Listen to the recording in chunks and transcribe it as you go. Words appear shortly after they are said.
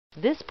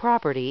This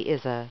property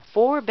is a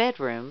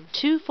 4-bedroom,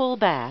 2 full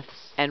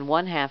baths, and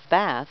 1/2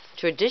 bath,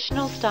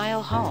 traditional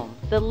style home.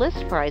 The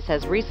list price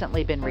has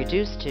recently been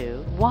reduced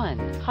to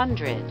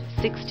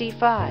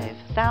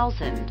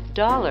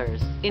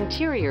 $165,000.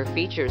 Interior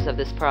features of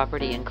this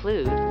property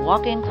include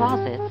walk-in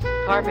closets,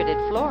 carpeted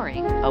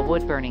flooring, a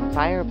wood-burning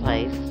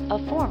fireplace, a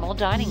formal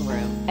dining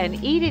room,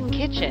 an eat-in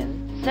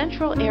kitchen,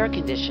 central air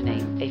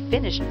conditioning, a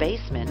finished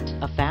basement,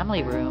 a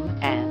family room,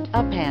 and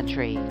a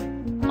pantry.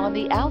 On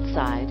the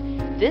outside,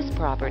 this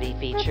property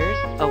features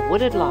a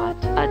wooded lot,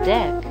 a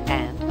deck,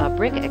 and a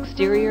brick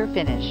exterior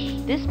finish.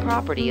 This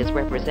property is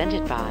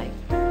represented by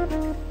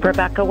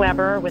Rebecca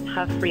Weber with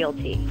HUFF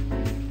Realty.